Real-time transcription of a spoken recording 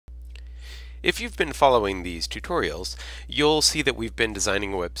If you've been following these tutorials, you'll see that we've been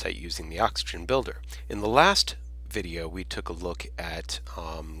designing a website using the Oxygen Builder. In the last video, we took a look at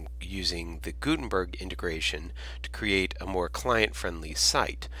using the Gutenberg integration to create a more client-friendly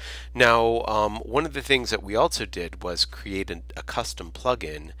site. Now, one of the things that we also did was create a custom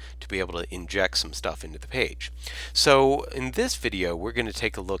plugin to be able to inject some stuff into the page. So in this video, we're going to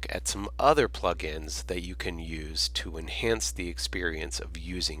take a look at some other plugins that you can use to enhance the experience of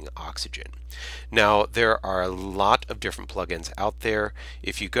using Oxygen. Now, there are a lot of different plugins out there.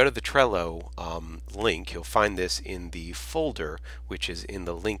 If you go to the Trello link, you'll find this in the folder, which is in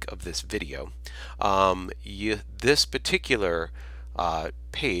the link of this video. This particular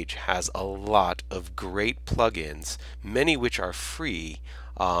page has a lot of great plugins, many which are free,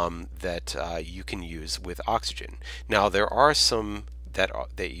 that you can use with Oxygen. Now, there are some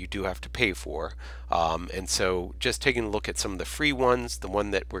that you do have to pay for, and so just taking a look at some of the free ones, the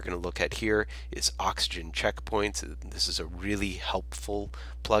one that we're going to look at here is Oxygen Checkpoints. This is a really helpful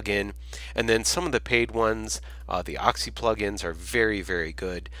plugin. And then some of the paid ones, the Oxy plugins, are very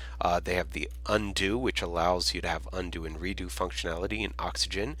good. They have the undo, which allows you to have undo and redo functionality in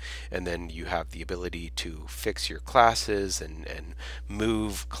Oxygen, and then you have the ability to fix your classes and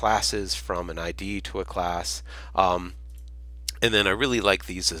move classes from an ID to a class. And then I really like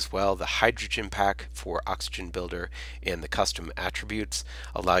these as well. The Hydrogen Pack for Oxygen Builder and the custom attributes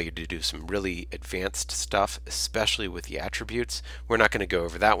allow you to do some really advanced stuff, especially with the attributes. We're not going to go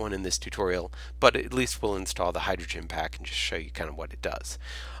over that one in this tutorial, but at least we'll install the Hydrogen Pack and just show you kind of what it does.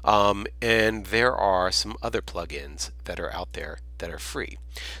 And there are some other plugins that are out there that are free.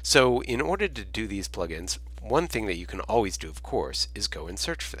 So in order to do these plugins, one thing that you can always do, of course, is go and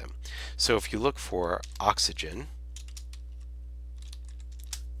search for them. So if you look for Oxygen,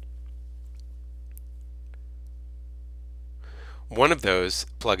 one of those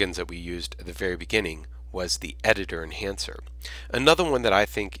plugins that we used at the very beginning was the Editor Enhancer. Another one that I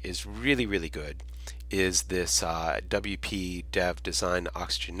think is really good is this WP Dev Design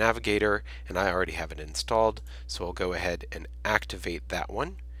Oxygen Navigator, and I already have it installed, so I'll go ahead and activate that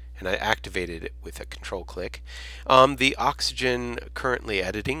one. And I activated it with a control click. The Oxygen Currently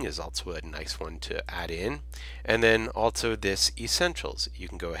Editing is also a nice one to add in. And then also this Essentials, you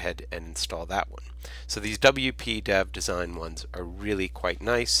can go ahead and install that one. So these WP Dev Design ones are really quite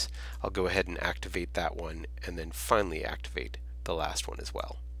nice. I'll go ahead and activate that one, and then finally activate the last one as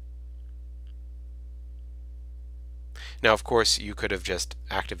well. Now, of course, you could have just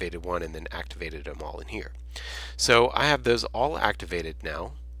activated one and then activated them all in here. So I have those all activated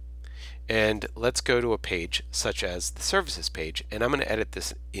now. And let's go to a page such as the services page, and I'm going to edit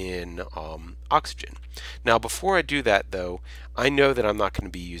this in Oxygen. Now, before I do that though, I know that I'm not going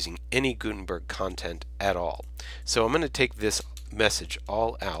to be using any Gutenberg content at all. So I'm going to take this message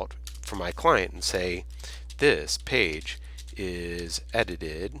all out for my client and say, this page is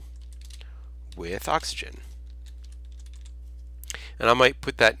edited with Oxygen. And I might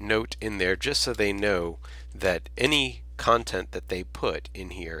put that note in there just so they know that any content that they put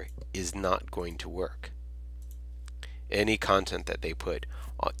in here is not going to work. Any content that they put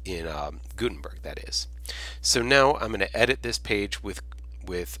in Gutenberg, that is. So now I'm going to edit this page with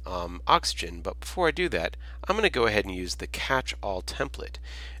Oxygen, but before I do that, I'm going to go ahead and use the catch-all template.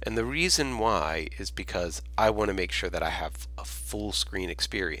 And the reason why is because I want to make sure that I have a full screen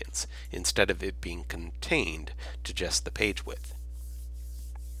experience instead of it being contained to just the page width.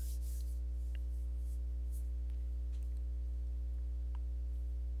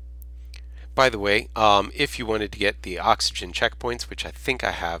 By the way, if you wanted to get the Oxygen checkpoints, which I think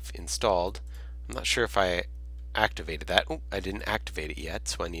I have installed, I'm not sure if I activated that. Oh, I didn't activate it yet,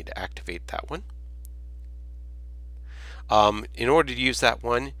 so I need to activate that one. In order to use that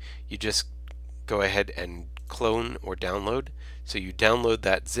one, you just go ahead and clone or download. So you download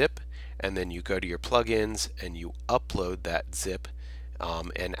that zip, and then you go to your plugins and you upload that zip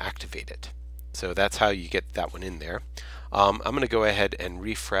and activate it. So that's how you get that one in there. I'm going to go ahead and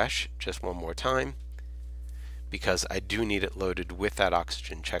refresh just one more time because I do need it loaded with that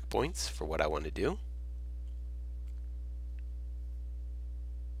Oxygen checkpoints for what I want to do.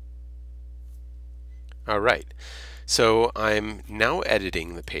 Alright, so I'm now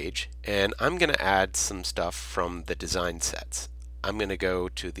editing the page, and I'm going to add some stuff from the design sets. I'm going to go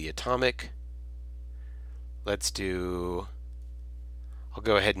to the Atomic. I'll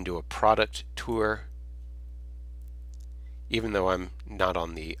go ahead and do a product tour. Even though I'm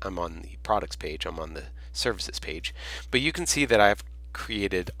on the products page, I'm on the services page. But you can see that I've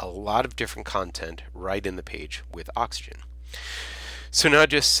created a lot of different content right in the page with Oxygen. So now I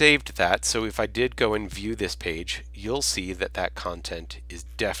just saved that, so if I did go and view this page, you'll see that that content is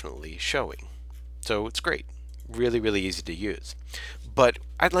definitely showing. So it's great. Really, really easy to use. But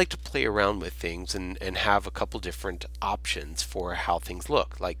I'd like to play around with things and have a couple different options for how things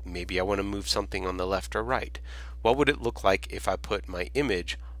look. Like maybe I want to move something on the left or right. What would it look like if I put my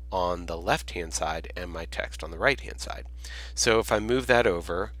image on the left-hand side and my text on the right-hand side? So if I move that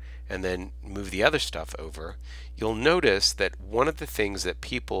over and then move the other stuff over, you'll notice that one of the things that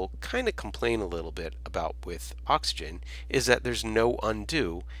people kind of complain a little bit about with Oxygen is that there's no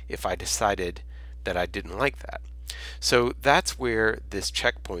undo if I decided that I didn't like that. So that's where this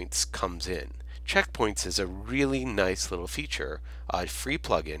checkpoints comes in. Checkpoints is a really nice little feature, a free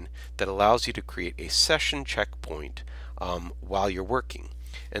plugin that allows you to create a session checkpoint while you're working.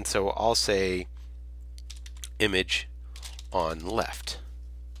 And so I'll say image on left.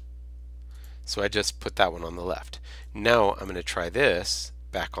 So I just put that one on the left. Now I'm going to try this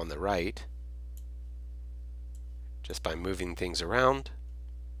back on the right just by moving things around.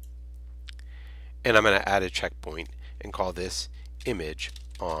 And I'm going to add a checkpoint and call this image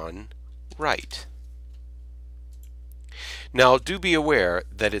on right. Now do be aware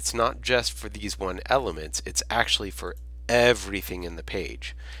that it's not just for these one elements, it's actually for everything in the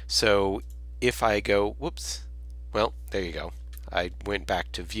page. So if I go, whoops, well, there you go. I went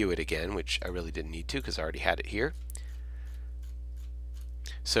back to view it again, which I really didn't need to because I already had it here.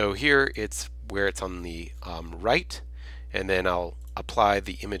 So here it's where it's on the right, and then I'll apply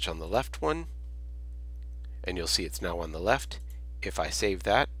the image on the left one, and you'll see it's now on the left. If I save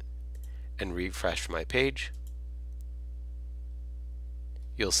that and refresh my page,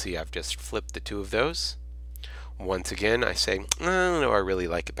 you'll see I've just flipped the two of those. Once again, I say, no, I really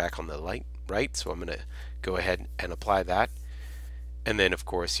like it back on the right, so I'm going to go ahead and apply that. And then, of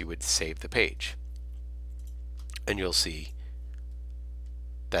course, you would save the page. And you'll see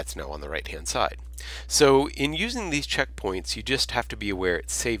that's now on the right-hand side. So in using these checkpoints, you just have to be aware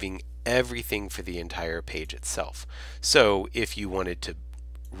it's saving everything for the entire page itself. So if you wanted to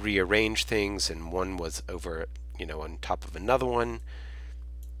rearrange things and one was over, on top of another one,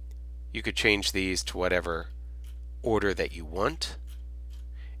 you could change these to whatever order that you want.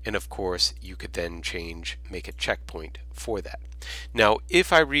 And of course, you could then make a checkpoint for that. Now,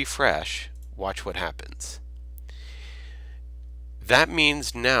 if I refresh, watch what happens. That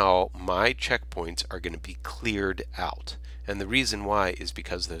means now my checkpoints are going to be cleared out. And the reason why is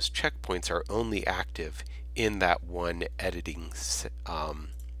because those checkpoints are only active in that one editing,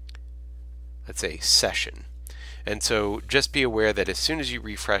 let's say, session. And so just be aware that as soon as you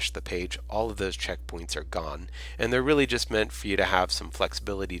refresh the page, all of those checkpoints are gone. And they're really just meant for you to have some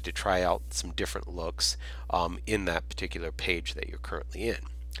flexibility to try out some different looks in that particular page that you're currently in.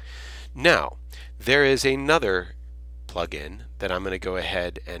 Now, there is another plugin that I'm going to go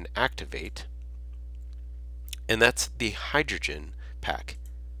ahead and activate, and that's the Hydrogen Pack.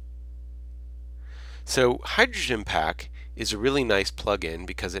 So Hydrogen Pack is a really nice plugin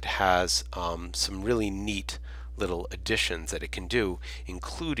because it has some really neat little additions that it can do,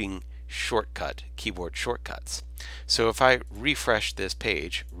 including keyboard shortcuts. So if I refresh this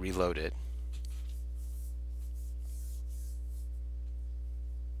page, reload it,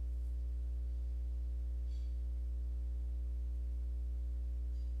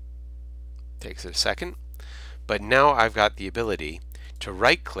 takes it a second, but now I've got the ability to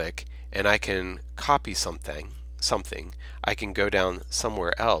right click and I can copy something, I can go down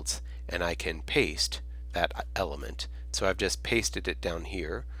somewhere else and I can paste that element. So I've just pasted it down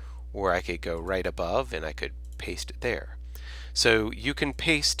here, or I could go right above and I could paste it there. So you can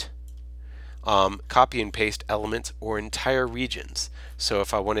paste, copy and paste elements or entire regions. So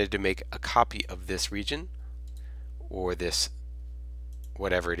if I wanted to make a copy of this region or this,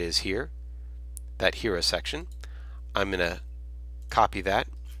 whatever it is here, that hero section, I'm going to copy that,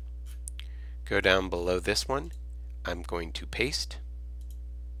 go down below this one, I'm going to paste,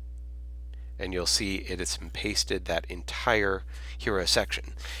 and you'll see it has pasted that entire hero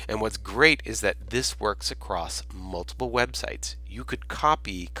section. And what's great is that this works across multiple websites. You could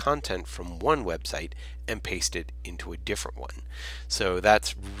copy content from one website and paste it into a different one. So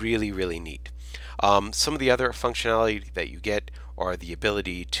that's really, really neat. Some of the other functionality that you get are the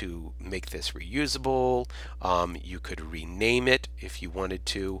ability to make this reusable. You could rename it if you wanted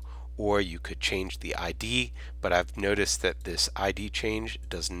to, or you could change the ID, but I've noticed that this ID change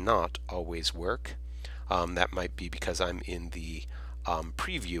does not always work. That might be because I'm in the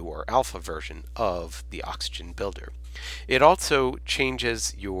preview or alpha version of the Oxygen Builder. It also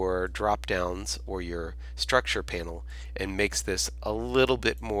changes your drop downs or your structure panel and makes this a little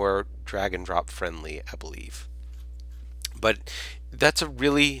bit more drag and drop friendly, I believe. But that's a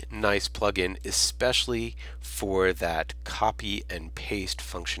really nice plugin, especially for that copy and paste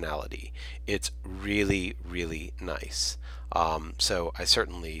functionality. It's really, really nice. So I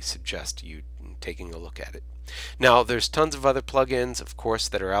certainly suggest you taking a look at it. Now, there's tons of other plugins, of course,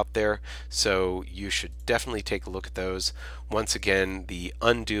 that are out there, so you should definitely take a look at those. Once again, the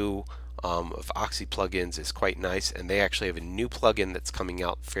undo of Oxy plugins is quite nice, and they actually have a new plugin that's coming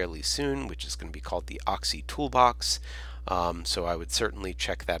out fairly soon, which is going to be called the Oxy Toolbox. So I would certainly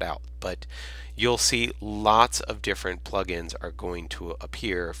check that out. But you'll see lots of different plugins are going to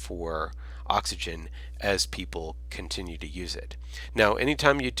appear for Oxygen as people continue to use it. Now,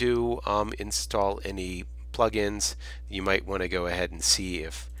 anytime you do install any plugins, you might want to go ahead and see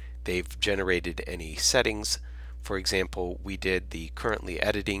if they've generated any settings. For example, we did the currently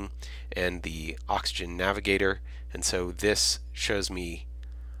editing and the Oxygen Navigator, and so this shows me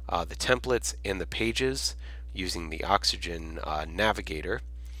the templates and the pages using the Oxygen Navigator.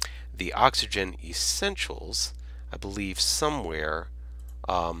 The Oxygen Essentials, I believe somewhere,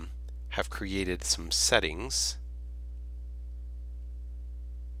 have created some settings.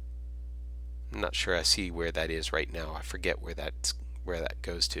 I'm not sure I see where that is right now. I forget where that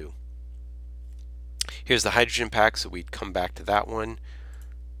goes to. Here's the hydrogen pack, so we'd come back to that one.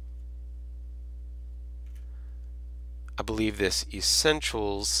 I believe this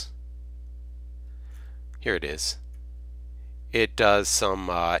Essentials, here it is. It does some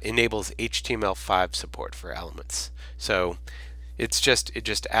enables HTML5 support for Elements. So it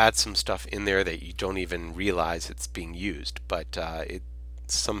just adds some stuff in there that you don't even realize it's being used, but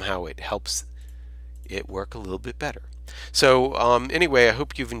somehow it helps it work a little bit better. So anyway, I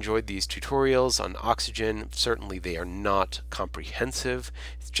hope you've enjoyed these tutorials on Oxygen. Certainly they are not comprehensive.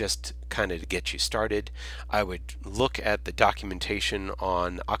 It's just kind of to get you started. I would look at the documentation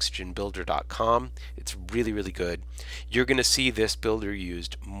on oxygenbuilder.com. It's really, really good. You're going to see this builder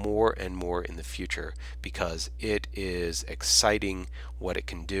used more and more in the future because it is exciting what it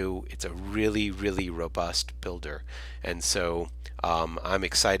can do. It's a really, really robust builder, and so I'm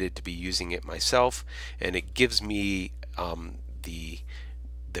excited to be using it myself, and it gives me the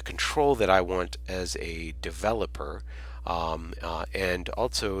control that I want as a developer, and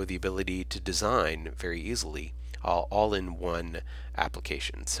also the ability to design very easily, all in one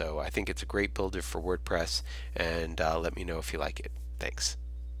application. So I think it's a great builder for WordPress, and let me know if you like it. Thanks.